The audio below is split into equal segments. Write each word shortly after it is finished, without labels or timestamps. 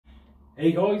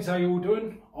Hey guys, how you all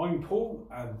doing? I'm Paul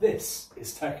and this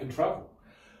is Tech and Travel.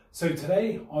 So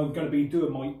today I'm going to be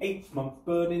doing my 8th month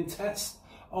burn-in test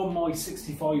on my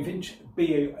 65-inch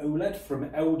B8 OLED from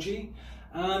LG,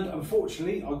 and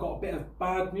unfortunately I got a bit of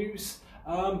bad news,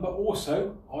 but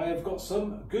also I have got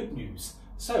some good news.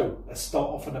 So let's start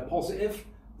off on a positive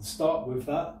and start with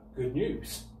that good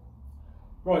news.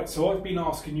 Right, so I've been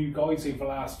asking you guys over the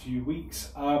last few weeks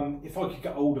if I could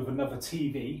get hold of another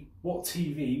TV, what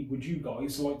TV would you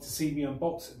guys like to see me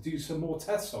unbox and do some more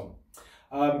tests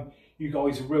on? You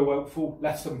guys are real helpful,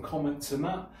 left some comments on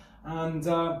that, and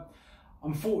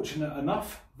I'm fortunate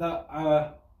enough that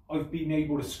I've been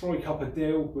able to strike up a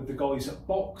deal with the guys at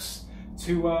Box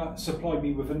to supply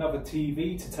me with another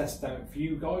TV to test out for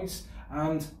you guys,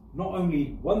 and not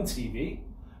only one TV,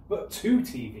 but 2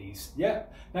 TVs. Yeah,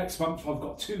 next month I've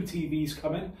got 2 TVs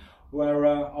coming where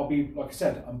I'll be, like I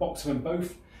said, unboxing them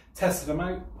both, testing them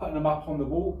out, putting them up on the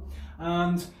wall,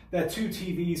 and they're 2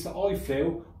 TVs that I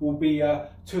feel will be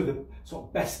 2 of the sort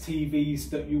of best TVs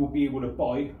that you will be able to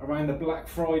buy around the Black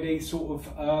Friday sort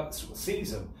of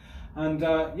season. And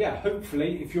yeah,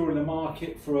 hopefully if you're in the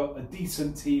market for a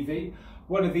decent TV,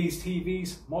 one of these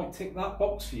TVs might tick that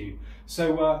box for you.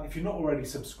 So if you're not already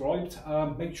subscribed,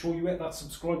 make sure you hit that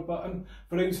subscribe button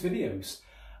for those videos.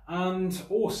 And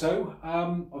also,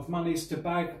 I've managed to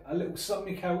bag a little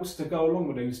something else to go along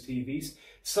with those TVs.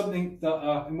 Something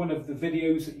that in one of the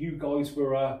videos that you guys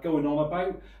were going on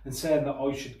about and saying that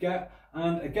I should get.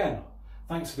 And again,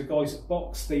 thanks to the guys at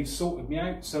Box, they've sorted me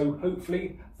out. So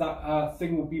hopefully that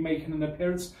thing will be making an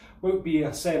appearance. Won't be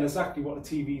saying exactly what the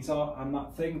TVs are and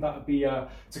that thing. That'll be to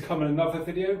come in another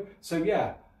video. So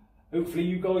yeah, hopefully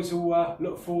you guys will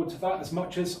look forward to that as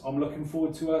much as I'm looking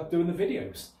forward to doing the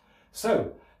videos.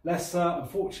 So let's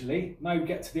unfortunately now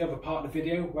get to the other part of the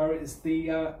video where it is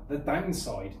the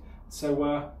downside.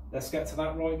 So let's get to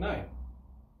that right now.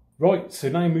 Right, so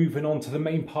now moving on to the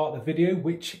main part of the video,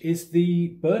 which is the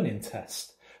burn-in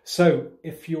test. So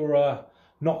if you're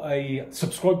not a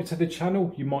subscriber to the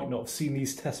channel, you might not have seen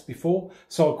these tests before,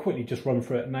 so I'll quickly just run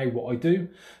through it now what I do.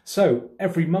 So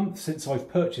every month since I've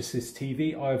purchased this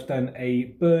TV, I've done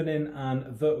a burn-in and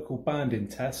vertical banding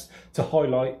test to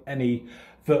highlight any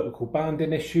vertical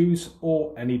banding issues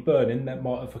or any burn-in that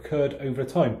might have occurred over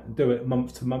time. And do it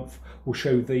month to month will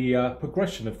show the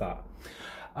progression of that.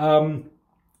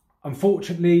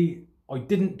 Unfortunately, I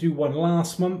didn't do one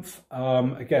last month.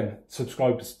 Again,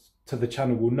 subscribers to the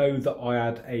channel will know that I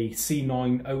had a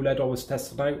C9 OLED I was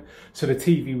testing out, so the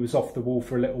TV was off the wall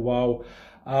for a little while.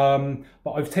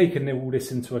 But I've taken all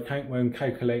this into account when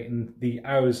calculating the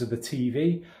hours of the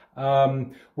TV,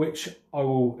 which I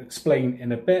will explain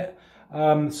in a bit.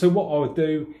 So what I would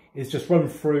do is just run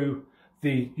through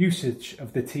the usage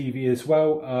of the TV as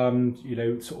well, you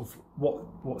know, sort of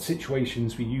what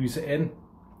situations we use it in.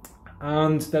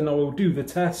 And then I will do the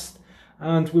test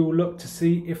and we will look to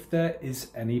see if there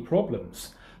is any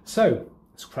problems. So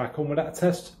let's crack on with that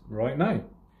test right now.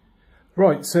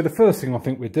 Right, so the first thing I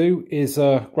think we do is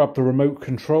grab the remote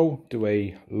control, do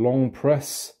a long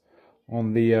press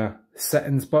on the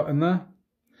settings button there.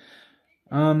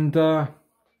 And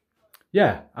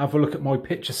yeah, have a look at my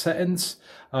picture settings,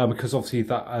 because obviously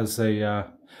that has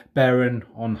a bearing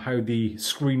on how the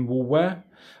screen will wear.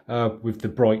 With the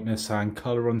brightness and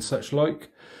colour and such like.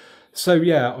 So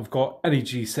yeah, I've got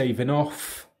energy saving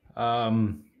off,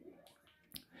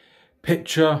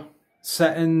 picture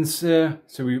settings here.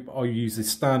 So I use the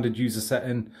standard user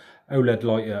setting, OLED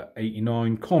light at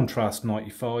 89, contrast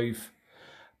 95,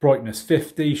 brightness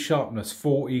 50, sharpness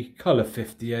 40, colour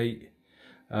 58.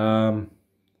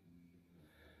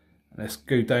 Let's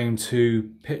go down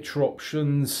to picture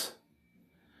options.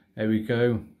 There we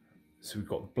go. So we've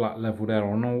got the black level there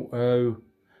on auto,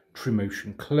 true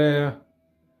motion clear.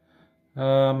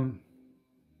 What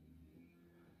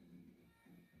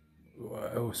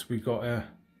else we got here?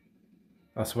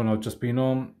 That's the one I've just been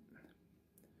on.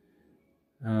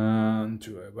 And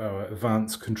well,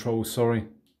 advanced control, sorry.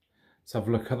 Let's have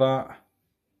a look at that.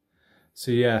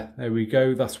 So yeah, there we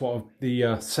go. That's what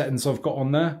the settings I've got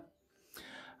on there.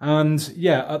 And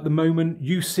yeah, at the moment,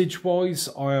 usage wise,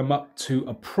 I am up to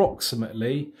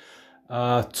approximately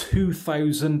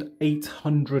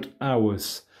 2,800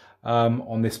 hours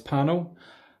on this panel.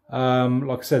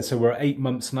 Like I said, so we're at 8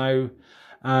 months now,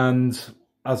 and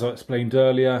as I explained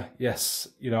earlier, yes,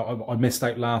 you know, I missed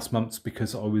out last month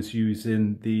because I was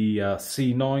using the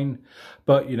C9,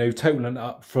 but you know, totaling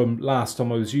up from last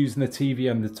time I was using the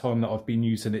TV and the time that I've been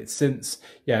using it since,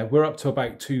 yeah, we're up to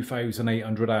about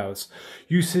 2,800 hours.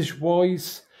 Usage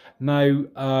wise, now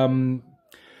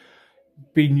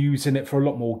been using it for a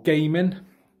lot more gaming,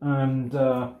 and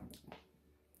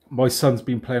my son's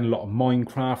been playing a lot of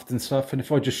Minecraft and stuff, and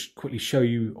if I just quickly show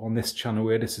you on this channel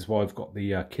here, this is why I've got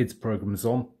the kids programs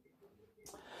on.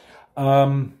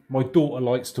 My daughter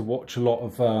likes to watch a lot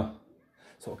of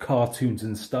sort of cartoons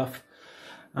and stuff,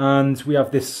 and we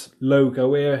have this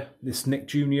logo here, this Nick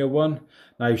Jr. one.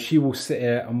 Now she will sit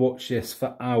here and watch this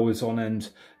for hours on end.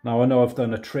 Now I know I've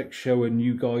done a trick showing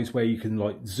you guys where you can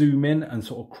like zoom in and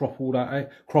sort of crop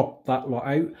that lot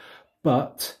out,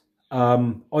 but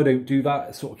I don't do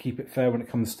that. Sort of keep it fair when it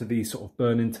comes to these sort of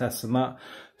burn-in tests and that.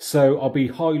 So I'll be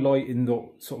highlighting the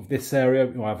sort of this area,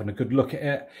 you know, having a good look at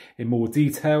it in more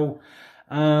detail,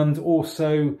 and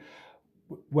also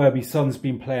where my son's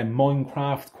been playing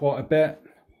Minecraft quite a bit.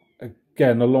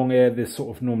 Again, along here, there's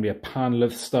sort of normally a panel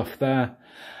of stuff there,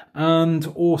 and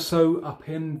also up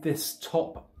in this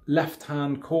top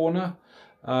left-hand corner.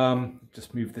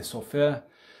 Just move this off here.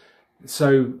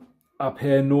 So up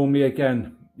here, normally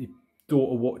again,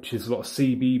 daughter watches a lot of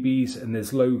CBBS and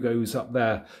there's logos up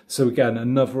there. So again,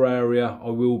 another area I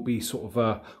will be sort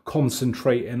of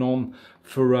concentrating on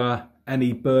for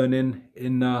any burning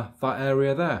in that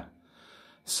area there.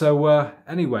 So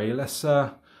anyway, let's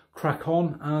crack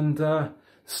on and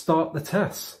start the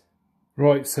test.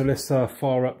 Right, so let's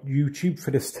fire up YouTube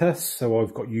for this test. So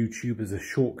I've got YouTube as a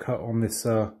shortcut on this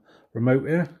remote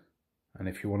here. And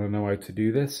if you want to know how to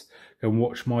do this, go and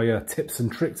watch my tips and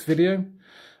tricks video.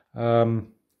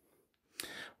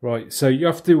 Right, so you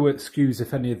have to excuse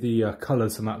if any of the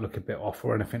colours and that look a bit off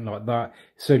or anything like that.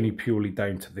 It's only purely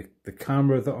down to the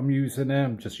camera that I'm using there.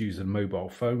 I'm just using a mobile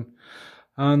phone.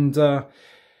 And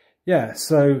yeah,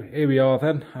 so here we are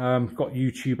then. Got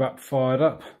YouTube app fired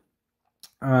up.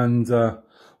 And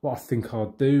what I think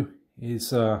I'll do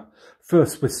is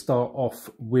first we'll start off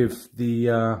with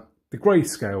the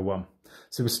grayscale one.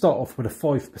 So we'll start off with a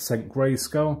 5%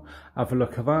 grayscale, have a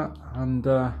look at that,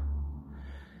 and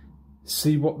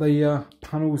see what the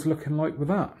panel's looking like with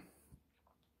that.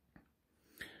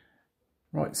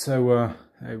 Right, so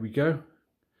there we go.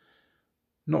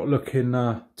 Not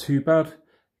looking too bad.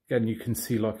 Again, you can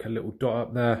see like a little dot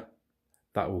up there.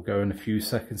 That will go in a few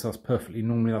seconds. That's perfectly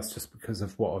normal. That's just because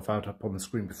of what I've had up on the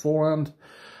screen beforehand.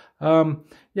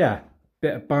 Yeah,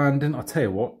 bit of banding. I'll tell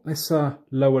you what, let's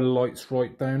lower the lights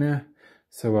right down here.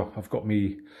 So I've got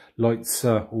me lights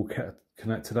all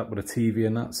connected up with a TV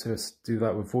and that, so let's do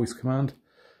that with voice command.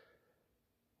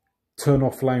 Turn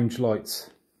off lounge lights.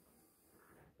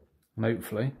 And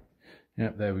hopefully,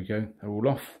 yep, there we go, they're all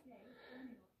off.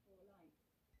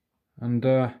 And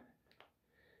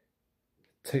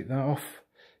take that off.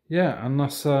 Yeah, and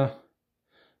that's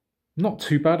not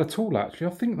too bad at all actually.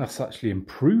 I think that's actually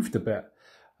improved a bit.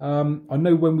 I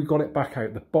know when we got it back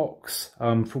out the box,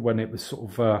 for when it was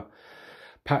sort of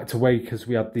packed away, because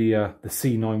we had the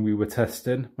C9 we were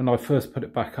testing. When I first put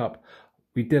it back up,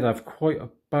 we did have quite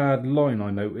a bad line, I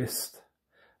noticed.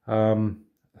 I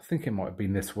think it might have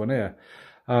been this one here.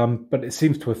 But it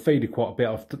seems to have faded quite a bit.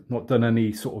 I've not done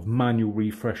any sort of manual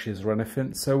refreshes or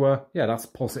anything. So yeah, that's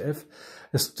positive.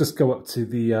 Let's just go up to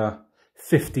the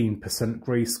 15%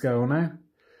 grayscale now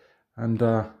and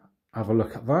have a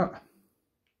look at that.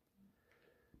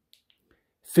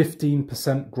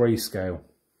 15% grayscale.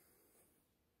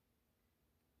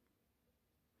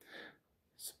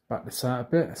 Let's back this out a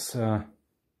bit. Let's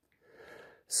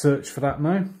search for that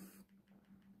now.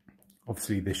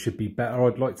 Obviously this should be better,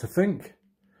 I'd like to think.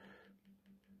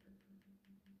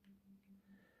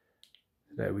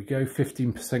 There we go,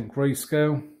 15%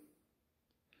 grayscale.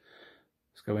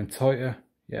 Let's go in tighter.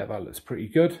 Yeah, that looks pretty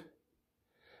good.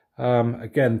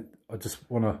 Again, I just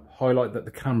want to highlight that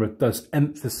the camera does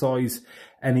emphasize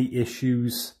any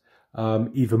issues,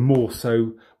 even more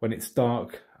so when it's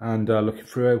dark and looking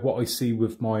through it. What I see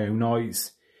with my own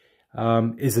eyes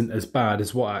isn't as bad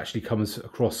as what actually comes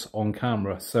across on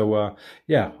camera. So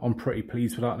yeah, I'm pretty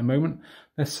pleased with that at the moment.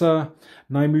 Let's now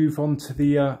move on to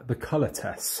the color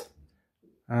tests.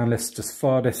 And let's just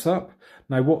fire this up.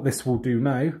 Now what this will do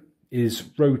now is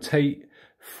rotate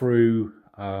through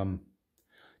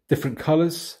different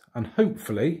colours, and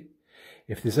hopefully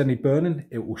if there's any burning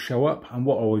it will show up. And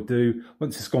what I will do,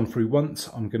 once it's gone through once,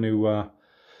 I'm going to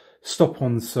stop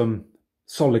on some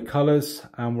solid colours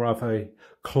and we'll have a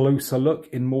closer look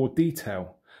in more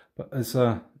detail. But as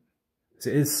it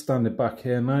is standing back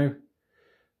here now,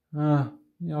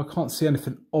 you know, I can't see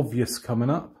anything obvious coming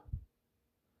up.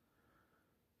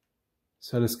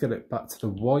 So let's get it back to the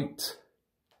white.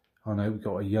 Oh no, we've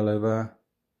got a yellow there.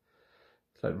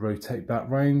 Let's rotate that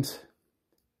round.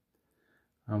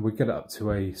 And we get it up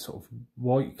to a sort of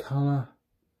white colour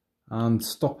and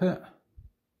stop it.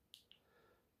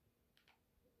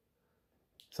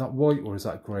 Is that white or is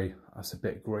that grey? That's a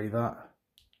bit grey, that.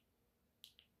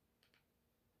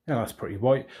 Yeah, that's pretty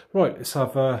white. Right, let's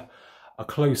have a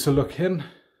closer look in.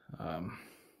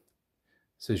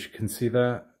 So as you can see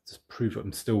there, just prove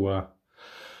I'm still on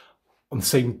the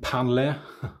same panel layer.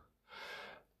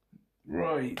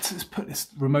 Right, let's put this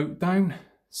remote down.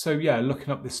 So yeah, looking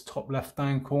up this top left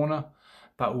down corner,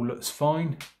 that all looks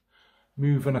fine.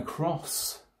 Moving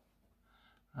across,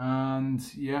 and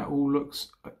yeah, all looks,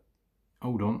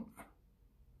 hold on.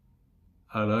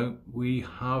 Hello, we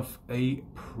have a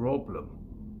problem.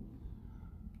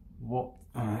 What,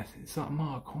 is that a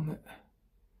mark on it?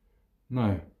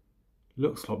 No,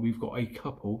 looks like we've got a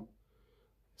couple.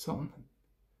 Something,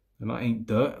 and that ain't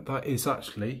dirt, that is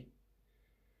actually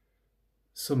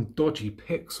some dodgy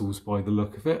pixels by the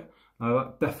look of it. Now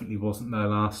that definitely wasn't there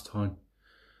last time.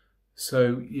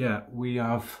 So yeah, we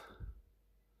have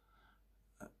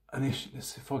an issue.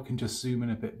 Let's see if I can just zoom in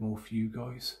a bit more for you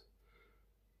guys.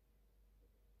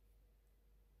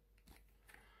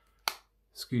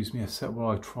 Excuse me a sec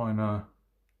while I try and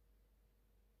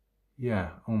yeah,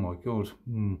 oh my god,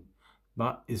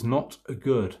 that is not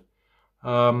good.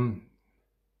 Yeah,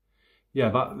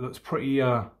 that looks pretty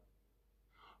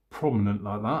prominent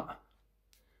like that.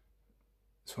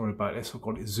 Sorry about this, I've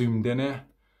got it zoomed in here,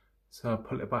 so I'll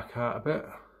pull it back out a bit.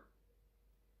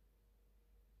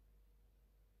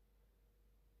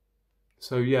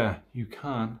 So yeah, you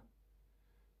can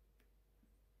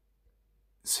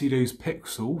see those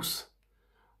pixels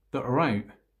that are out.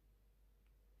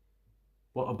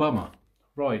 What a bummer.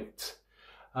 Right,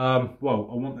 well,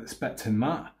 I wasn't expecting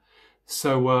that,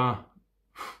 so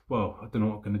well, I don't know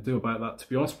what I'm going to do about that, to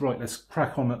be honest. Right, let's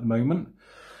crack on at the moment.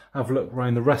 Have a look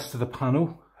around the rest of the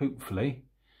panel. Hopefully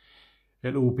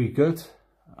it'll all be good.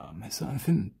 Is that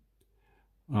anything?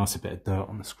 Oh, that's a bit of dirt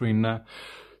on the screen there.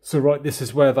 So right, this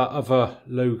is where that other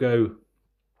logo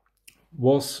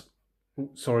was. Oh,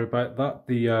 sorry about that.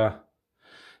 The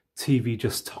TV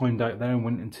just timed out there and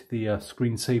went into the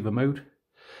screensaver mode.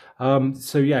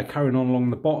 So yeah, carrying on along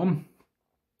the bottom.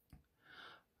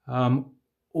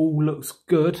 All looks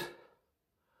good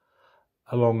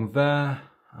along there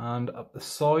and up the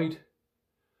side.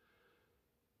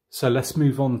 So let's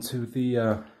move on to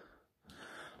the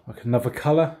like another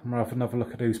colour. I'm gonna have another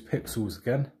look at those pixels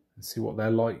again and see what they're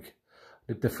like,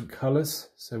 the different colours.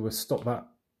 So we'll stop that.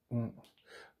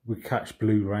 We'll catch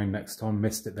blue round next time.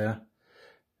 Missed it there.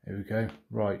 There we go.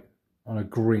 Right, on a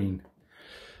green.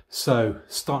 So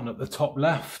starting at the top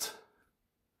left.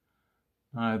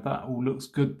 Now that all looks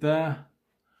good there.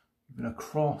 Even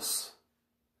across.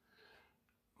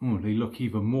 Oh, they look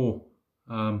even more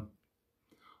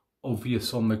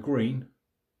obvious on the green.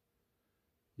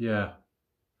 Yeah.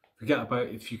 Forget about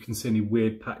if you can see any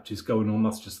weird patches going on.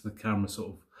 That's just the camera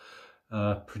sort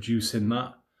of producing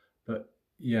that. But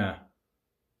yeah,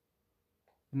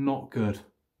 not good.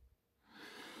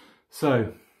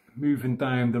 So moving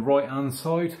down the right hand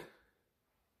side,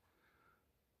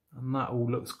 and that all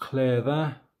looks clear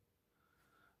there.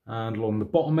 And along the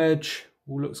bottom edge,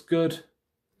 all looks good.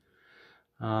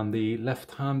 And the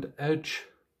left hand edge,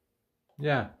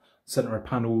 yeah, centre of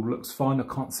panel looks fine. I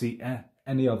can't see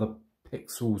any other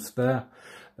pixels there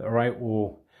that are out,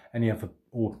 or any other,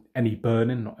 or any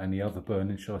burning, not any other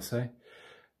burning, shall I say.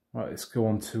 Right, let's go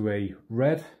on to a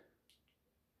red.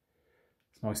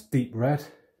 It's a nice deep red.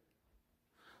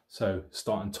 So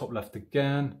starting top left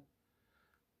again,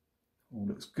 all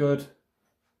looks good.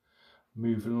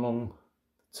 Moving along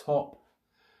the top,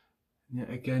 yet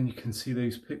again you can see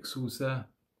those pixels there.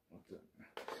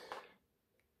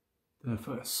 The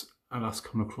first, and that's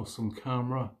come across on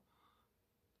camera.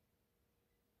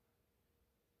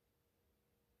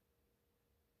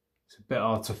 It's a bit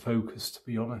hard to focus, to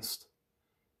be honest.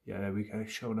 Yeah, there we go,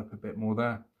 showing up a bit more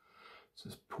there. So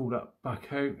let's pull that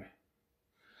back out.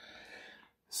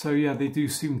 So yeah, they do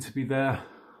seem to be there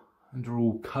under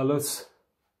all colours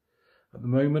at the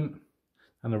moment.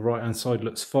 And the right hand side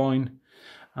looks fine.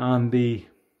 And the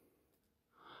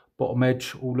bottom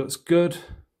edge all looks good.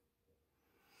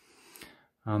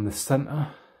 And the centre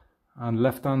and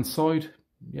left hand side,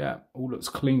 yeah, all looks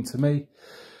clean to me.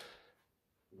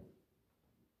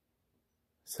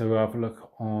 So we'll have a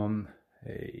look on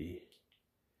a,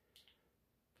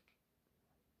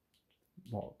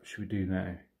 what should we do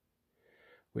now?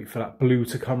 Wait for that blue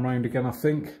to come round again, I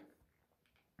think.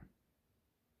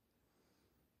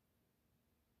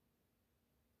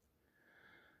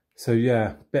 So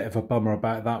yeah, bit of a bummer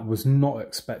about that. Was not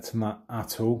expecting that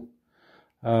at all.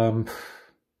 I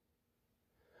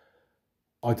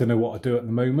don't know what I do at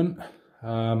the moment.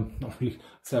 Not really,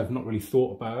 so I've not really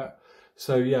thought about it.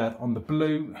 So yeah, on the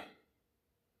blue,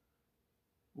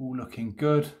 all looking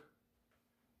good.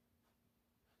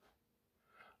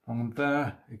 On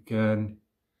there, again,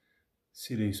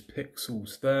 See these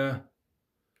pixels there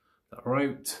that are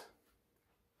out.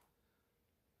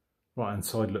 Right hand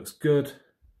side looks good.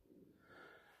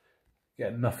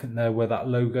 Get nothing there where that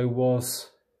logo was.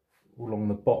 All along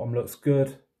the bottom looks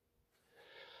good.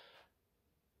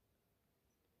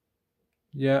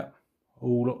 Yeah,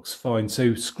 all looks fine.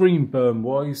 So screen burn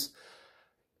wise,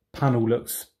 panel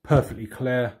looks perfectly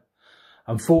clear.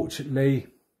 Unfortunately,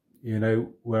 you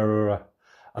know, we're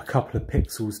a couple of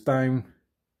pixels down,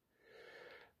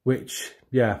 which,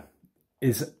 yeah,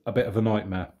 is a bit of a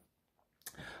nightmare.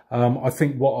 I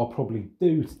think what I'll probably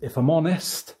do, if I'm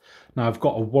honest, now I've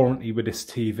got a warranty with this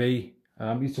TV.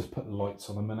 Let's just put the lights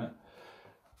on a minute.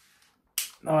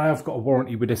 Now I have got a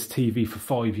warranty with this TV for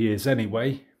 5 years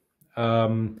anyway.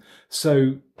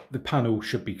 So the panel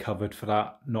should be covered for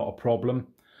that, not a problem.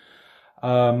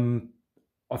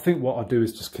 I think what I'll do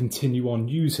is just continue on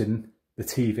using the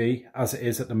TV as it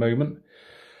is at the moment.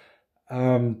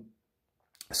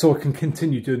 So I can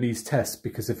continue doing these tests,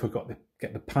 because if I've got to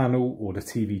get the panel or the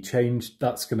TV changed,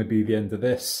 that's going to be the end of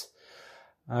this.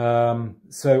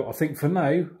 So I think for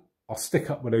now, I'll stick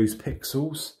up with those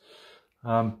pixels,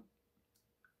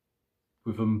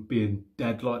 with them being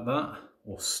dead like that,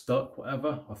 or stuck,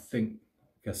 whatever. I'm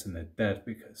guessing they're dead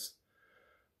because,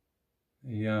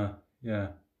 yeah.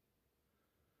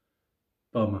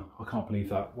 Bummer, I can't believe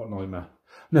that, what a nightmare.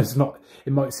 No, it's not,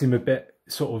 it might seem a bit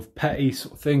sort of petty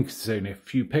sort of thing, because it's only a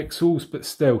few pixels, but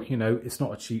still, you know, it's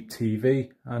not a cheap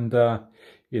TV, and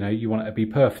you know, you want it to be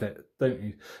perfect, don't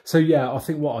you? So yeah, I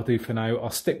think what I'll do for now, I'll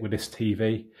stick with this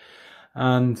TV,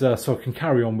 and so I can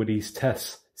carry on with these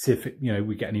tests, see if you know,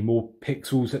 we get any more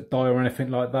pixels that die or anything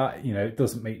like that. You know, it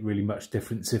doesn't make really much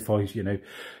difference if I, you know,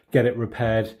 get it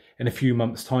repaired in a few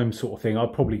months' time sort of thing. I'll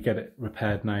probably get it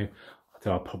repaired now.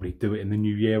 I'll probably do it in the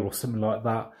new year or something like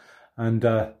that, and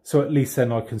so at least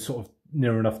then I can sort of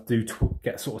near enough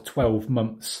get sort of 12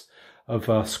 months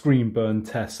of screen burn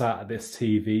tests out of this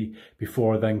TV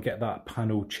before I then get that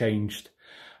panel changed,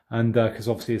 and because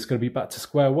obviously it's going to be back to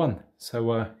square one.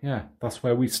 So yeah, that's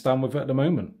where we stand with it at the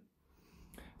moment.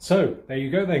 So there you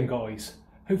go then, guys.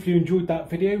 Hopefully you enjoyed that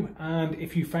video, and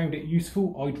if you found it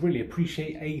useful, I'd really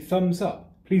appreciate a thumbs up.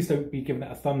 Please don't be giving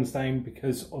it a thumbs down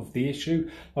because of the issue.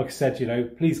 Like I said, you know,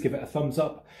 please give it a thumbs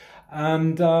up.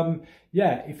 And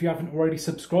yeah, if you haven't already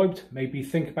subscribed, maybe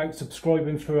think about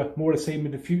subscribing for more of the same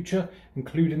in the future,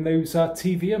 including those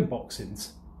TV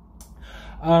unboxings.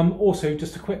 Also,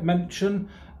 just a quick mention,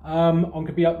 I'm going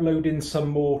to be uploading some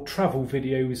more travel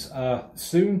videos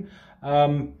soon.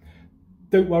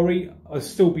 Don't worry, I'll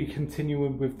still be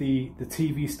continuing with the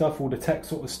TV stuff, all the tech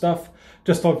sort of stuff.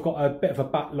 Just I've got a bit of a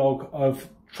backlog of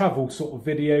travel sort of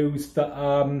videos that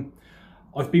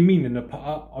I've been meaning to put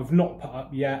up. I've not put up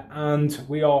yet, and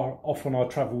we are off on our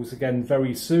travels again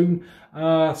very soon.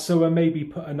 So I may be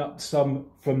putting up some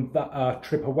from that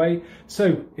trip away.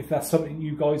 So if that's something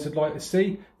you guys would like to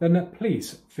see, then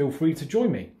please feel free to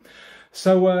join me.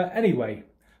 So anyway,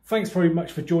 thanks very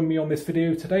much for joining me on this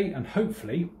video today, and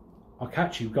hopefully I'll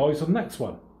catch you guys on the next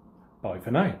one. Bye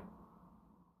for now.